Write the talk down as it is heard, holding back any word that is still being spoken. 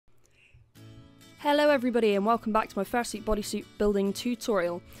Hello everybody and welcome back to my Fursuit Bodysuit building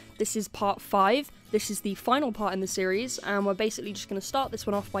tutorial. This is part 5, this is the final part in the series, and we're basically just going to start this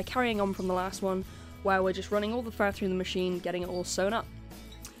one off by carrying on from the last one, where we're just running all the fur through the machine, getting it all sewn up.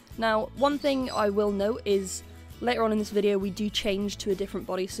 Now, one thing I will note is, later on in this video we do change to a different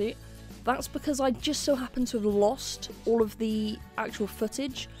bodysuit. That's because I just so happen to have lost all of the actual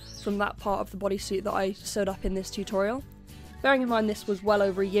footage from that part of the bodysuit that I sewed up in this tutorial. Bearing in mind this was well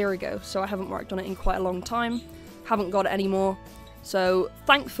over a year ago, so I haven't worked on it in quite a long time, haven't got it anymore, so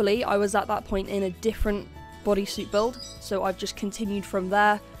thankfully I was at that point in a different bodysuit build, so I've just continued from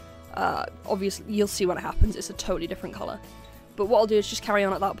there. Obviously you'll see when it happens, it's a totally different colour. But what I'll do is just carry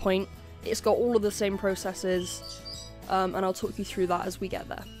on at that point. It's got all of the same processes, and I'll talk you through that as we get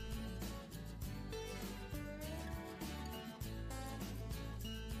there.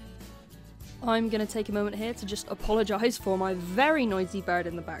 I'm going to take a moment here to just apologise for my very noisy bird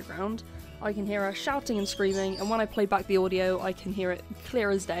in the background. I can hear her shouting and screaming, and when I play back the audio I can hear it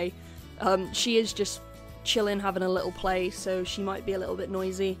clear as day. She is just chilling, having a little play, so she might be a little bit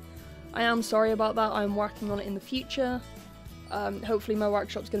noisy. I am sorry about that, I'm working on it in the future. Hopefully my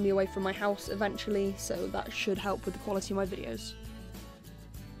workshop's going to be away from my house eventually, so that should help with the quality of my videos.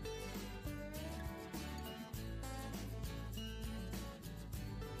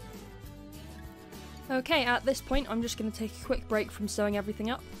 Okay, at this point I'm just going to take a quick break from sewing everything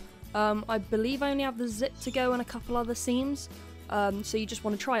up. I believe I only have the zip to go and a couple other seams, so you just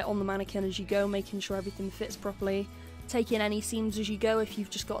want to try it on the mannequin as you go, making sure everything fits properly. Take in any seams as you go. If you've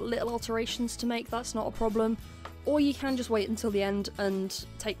just got little alterations to make, that's not a problem. Or you can just wait until the end and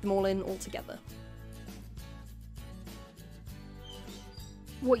take them all in all together.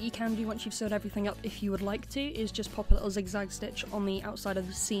 What you can do once you've sewed everything up, if you would like to, is just pop a little zigzag stitch on the outside of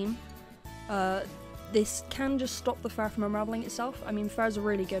the seam. This can just stop the fur from unravelling itself. I mean, fur is a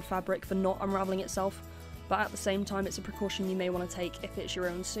really good fabric for not unravelling itself, but at the same time it's a precaution you may want to take if it's your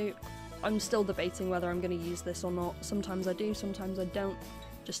own suit. I'm still debating whether I'm going to use this or not. Sometimes I do, sometimes I don't.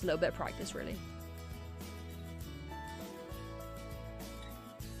 Just a little bit of practice, really.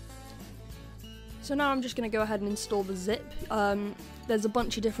 So now I'm just going to go ahead and install the zip. There's a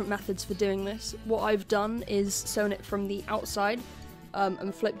bunch of different methods for doing this. What I've done is sewn it from the outside,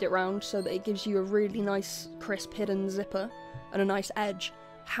 and flipped it round so that it gives you a really nice crisp hidden zipper and a nice edge.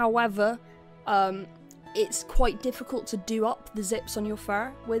 However, it's quite difficult to do up the zips on your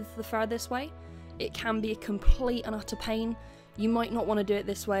fur with the fur this way. It can be a complete and utter pain. You might not want to do it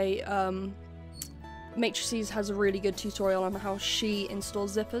this way. Matrices has a really good tutorial on how she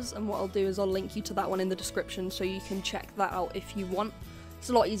installs zippers, and what I'll do is I'll link you to that one in the description so you can check that out if you want.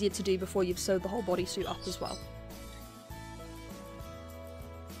 It's a lot easier to do before you've sewed the whole bodysuit up as well.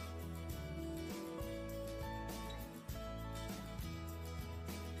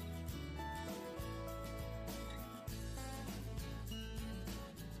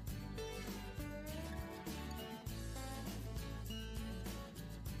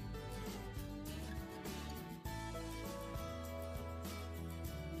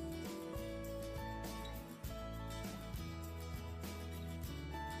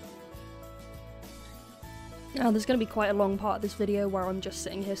 Now there's going to be quite a long part of this video where I'm just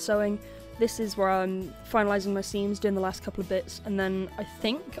sitting here sewing. This is where I'm finalising my seams, doing the last couple of bits, and then I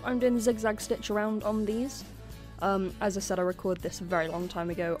think I'm doing the zigzag stitch around on these. As I said, I recorded this a very long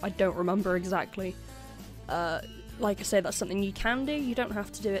time ago, I don't remember exactly. Like I say, that's something you can do, you don't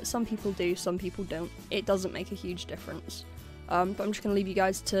have to do it. Some people do, some people don't. It doesn't make a huge difference. But I'm just going to leave you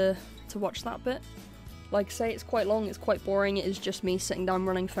guys to watch that bit. Like I say, it's quite long, it's quite boring, it is just me sitting down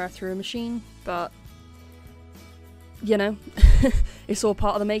running fur through a machine, but you know, it's all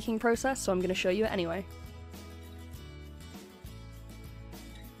part of the making process, so I'm going to show you it anyway.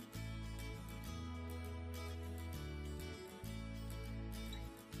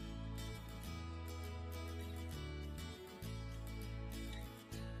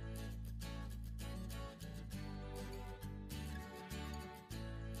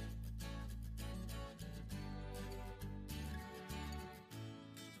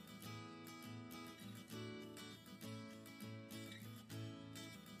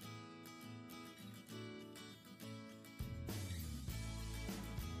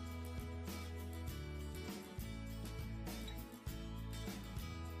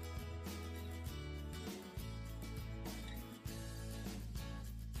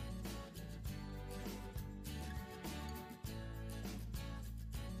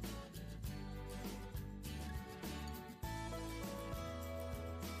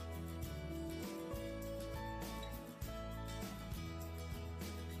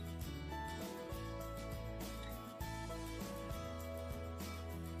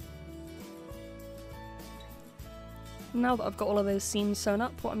 Now that I've got all of those seams sewn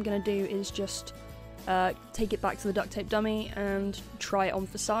up, what I'm going to do is just take it back to the duct tape dummy and try it on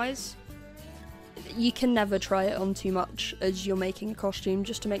for size. You can never try it on too much as you're making a costume,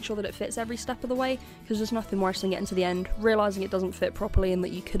 just to make sure that it fits every step of the way, because there's nothing worse than getting to the end, realising it doesn't fit properly and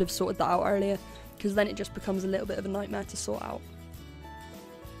that you could have sorted that out earlier, because then it just becomes a little bit of a nightmare to sort out.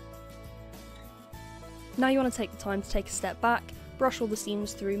 Now you want to take the time to take a step back, brush all the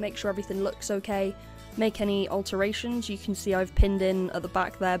seams through, make sure everything looks okay, make any alterations. You can see I've pinned in at the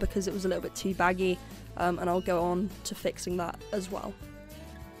back there because it was a little bit too baggy, and I'll go on to fixing that as well.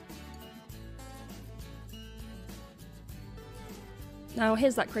 Now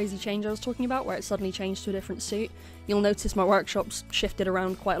here's that crazy change I was talking about where it suddenly changed to a different suit. You'll notice my workshop's shifted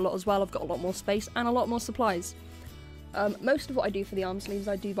around quite a lot as well. I've got a lot more space and a lot more supplies. Most of what I do for the arm sleeves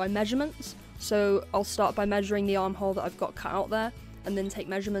I do by measurements, so I'll start by measuring the armhole that I've got cut out there, and then take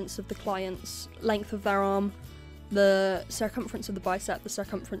measurements of the client's length of their arm, the circumference of the bicep, the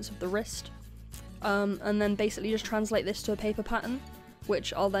circumference of the wrist, and then basically just translate this to a paper pattern,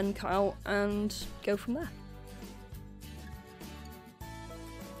 which I'll then cut out and go from there.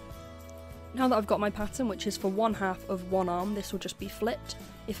 Now that I've got my pattern, which is for 1/2 of one arm, this will just be flipped.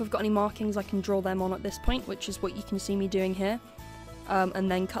 If I've got any markings, I can draw them on at this point, which is what you can see me doing here,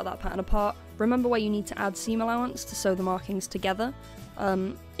 and then cut that pattern apart. Remember where you need to add seam allowance to sew the markings together.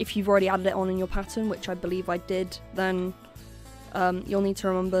 If you've already added it on in your pattern, which I believe I did, then you'll need to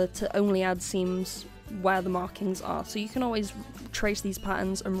remember to only add seams where the markings are. So you can always trace these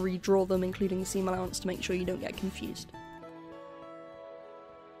patterns and redraw them, including the seam allowance, to make sure you don't get confused.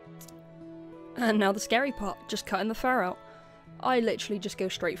 And now the scary part, just cutting the fur out. I literally just go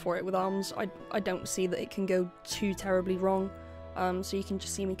straight for it with arms. I don't see that it can go too terribly wrong, so you can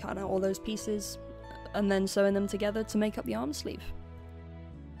just see me cutting out all those pieces and then sewing them together to make up the arm sleeve.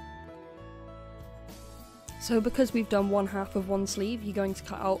 So because we've done 1/2 of one sleeve, you're going to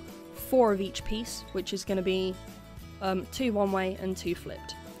cut out 4 of each piece, which is going to be 2 one way and 2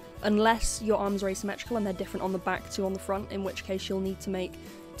 flipped. Unless your arms are asymmetrical and they're different on the back to on the front, in which case you'll need to make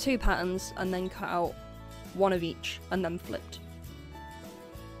 2 patterns and then cut out 1 of each and then flipped.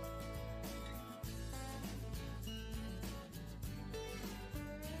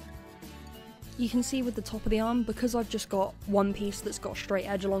 You can see with the top of the arm, because I've just got one piece that's got a straight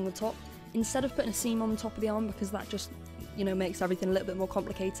edge along the top, instead of putting a seam on the top of the arm, because that just, you know, makes everything a little bit more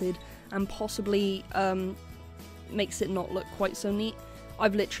complicated and possibly makes it not look quite so neat,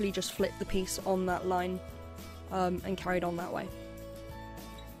 I've literally just flipped the piece on that line and carried on that way.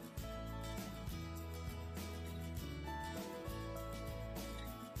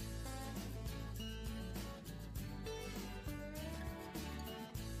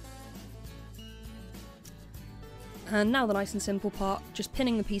 And now the nice and simple part, just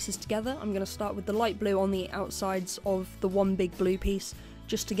pinning the pieces together. I'm going to start with the light blue on the outsides of the one big blue piece,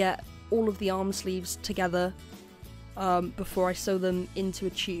 just to get all of the arm sleeves together before I sew them into a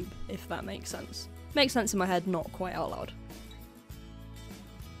tube, if that makes sense. Makes sense in my head, not quite out loud.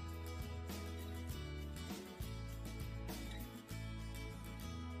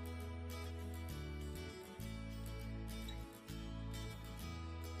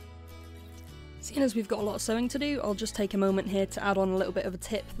 Seeing as we've got a lot of sewing to do, I'll just take a moment here to add on a little bit of a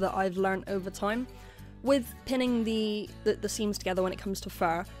tip that I've learnt over time. With pinning the seams together when it comes to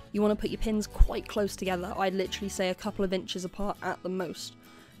fur, you want to put your pins quite close together. I'd literally say a couple of inches apart at the most.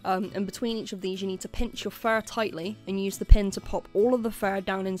 And between each of these you need to pinch your fur tightly and use the pin to pop all of the fur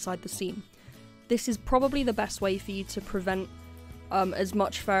down inside the seam. This is probably the best way for you to prevent as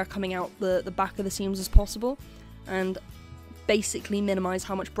much fur coming out the back of the seams as possible, and basically minimise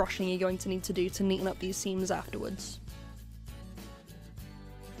how much brushing you're going to need to do to neaten up these seams afterwards.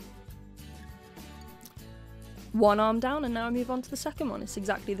 One arm down, and now I move on to the second one. It's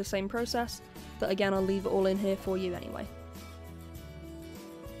exactly the same process, but again I'll leave it all in here for you anyway.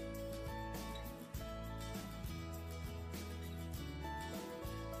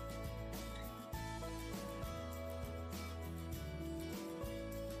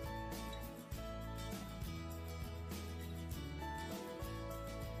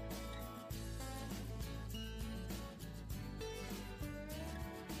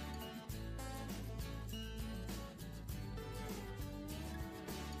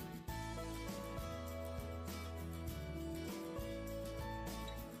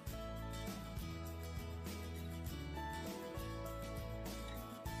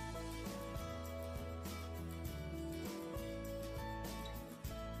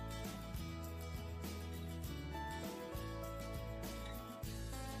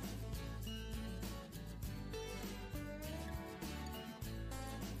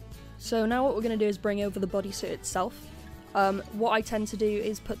 So now what we're going to do is bring over the bodysuit itself. What I tend to do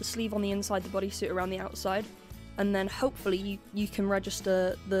is put the sleeve on the inside, the bodysuit around the outside, and then hopefully you can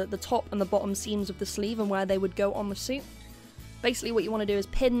register the top and the bottom seams of the sleeve and where they would go on the suit. Basically what you want to do is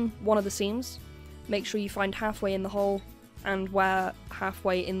pin one of the seams, make sure you find halfway in the hole and where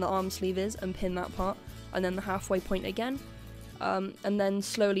halfway in the arm sleeve is, and pin that part, and then the halfway point again, and then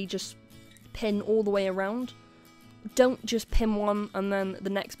slowly just pin all the way around. Don't just pin one and then the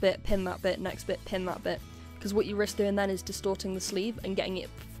next bit, pin that bit, next bit, pin that bit, because what you risk doing then is distorting the sleeve and getting it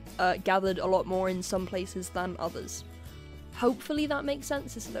gathered a lot more in some places than others. Hopefully that makes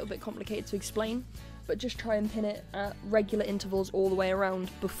sense. It's a little bit complicated to explain, but just try and pin it at regular intervals all the way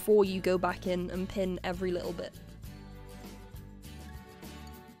around before you go back in and pin every little bit.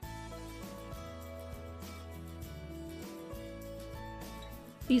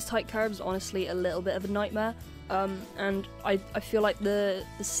 These tight curves, honestly, a little bit of a nightmare, and I feel like the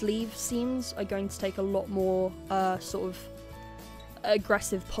sleeve seams are going to take a lot more sort of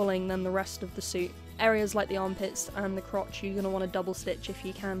aggressive pulling than the rest of the suit. Areas like the armpits and the crotch, you're going to want to double stitch if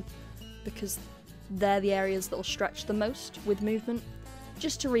you can, because they're the areas that will stretch the most with movement,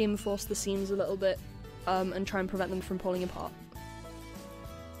 just to reinforce the seams a little bit and try and prevent them from pulling apart.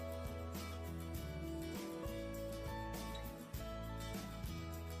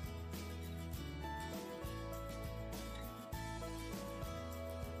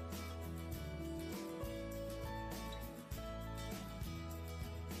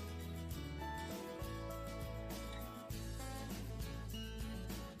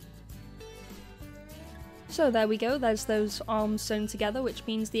 So there we go, there's those arms sewn together, which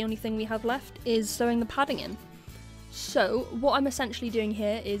means the only thing we have left is sewing the padding in. So what I'm essentially doing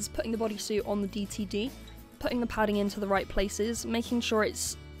here is putting the bodysuit on the DTD, putting the padding into the right places, making sure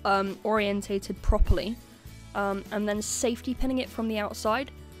it's orientated properly, and then safety pinning it from the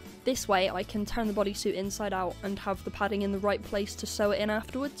outside. This way I can turn the bodysuit inside out and have the padding in the right place to sew it in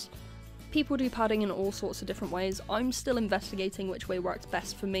afterwards. People do padding in all sorts of different ways. I'm still investigating which way works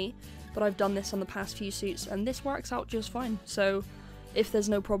best for me, but I've done this on the past few suits and this works out just fine. So if there's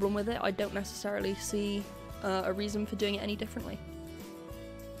no problem with it, I don't necessarily see a reason for doing it any differently.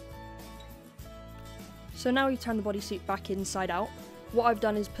 So now we've turned the bodysuit back inside out. What I've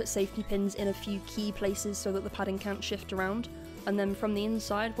done is put safety pins in a few key places so that the padding can't shift around. And then from the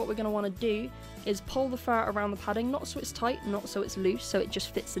inside, what we're going to want to do is pull the fur around the padding, not so it's tight, not so it's loose, so it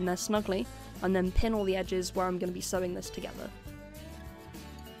just fits in there snugly, and then pin all the edges where I'm going to be sewing this together.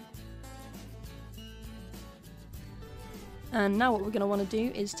 And now what we're going to want to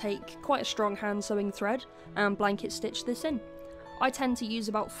do is take quite a strong hand sewing thread and blanket stitch this in. I tend to use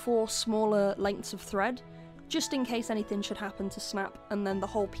about 4 smaller lengths of thread, just in case anything should happen to snap and then the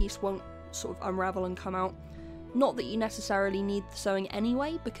whole piece won't sort of unravel and come out. Not that you necessarily need the sewing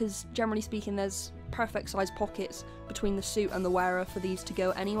anyway, because generally speaking there's perfect sized pockets between the suit and the wearer for these to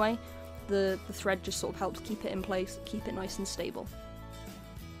go anyway. The thread just sort of helps keep it in place, keep it nice and stable.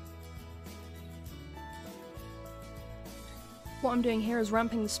 What I'm doing here is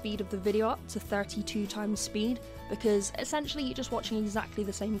ramping the speed of the video up to 32 times speed, because essentially you're just watching exactly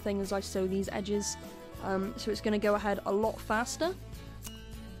the same thing as I sew these edges, so it's going to go ahead a lot faster.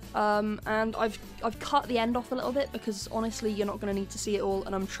 And I've cut the end off a little bit because honestly you're not going to need to see it all,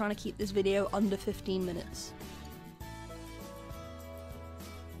 and I'm trying to keep this video under 15 minutes.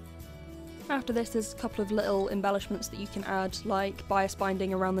 After this there's a couple of little embellishments that you can add, like bias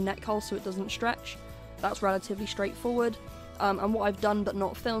binding around the neck hole so it doesn't stretch. That's relatively straightforward. And what I've done but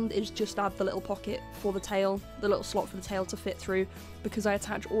not filmed is just add the little pocket for the tail, the little slot for the tail to fit through, because I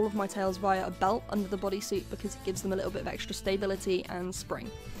attach all of my tails via a belt under the bodysuit because it gives them a little bit of extra stability and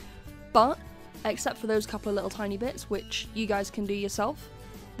spring. But, except for those couple of little tiny bits, which you guys can do yourself,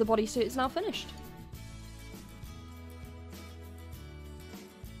 the bodysuit is now finished.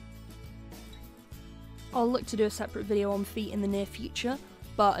 I'll look to do a separate video on feet in the near future,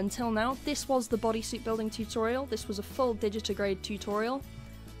 but until now, this was the bodysuit building tutorial. This was a full digitigrade tutorial.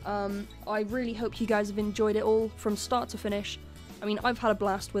 I really hope you guys have enjoyed it all from start to finish. I mean, I've had a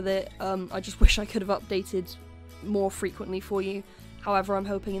blast with it. I just wish I could have updated more frequently for you. However, I'm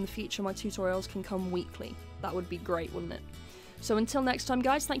hoping in the future my tutorials can come weekly. That would be great, wouldn't it? So until next time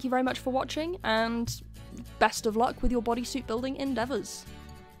guys, thank you very much for watching, and best of luck with your bodysuit building endeavours.